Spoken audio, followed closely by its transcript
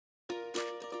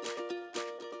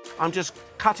I'm just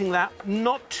cutting that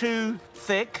not too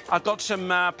thick. I've got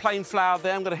some plain flour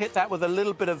there. I'm going to hit that with a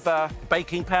little bit of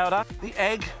baking powder. The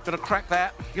egg, going to crack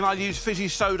that. You can either use fizzy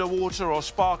soda water or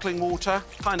sparkling water.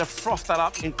 Kind of froth that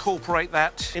up, incorporate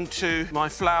that into my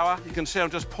flour. You can see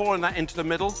I'm just pouring that into the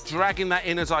middle, dragging that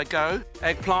in as I go.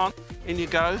 Eggplant, in you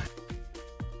go.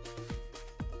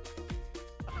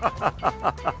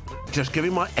 Just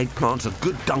giving my eggplants a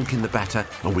good dunk in the batter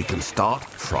and we can start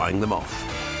frying them off.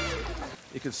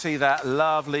 You can see that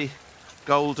lovely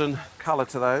golden colour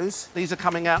to those. These are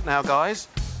coming out now, guys.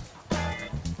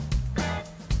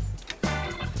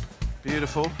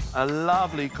 Beautiful. A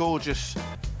lovely, gorgeous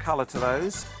colour to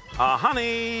those. Our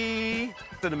honey!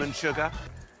 Cinnamon sugar.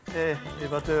 Yeah,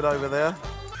 if I do it over there.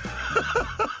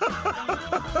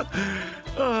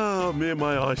 Oh, me and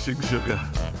my icing sugar.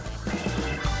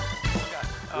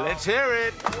 Let's hear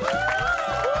it.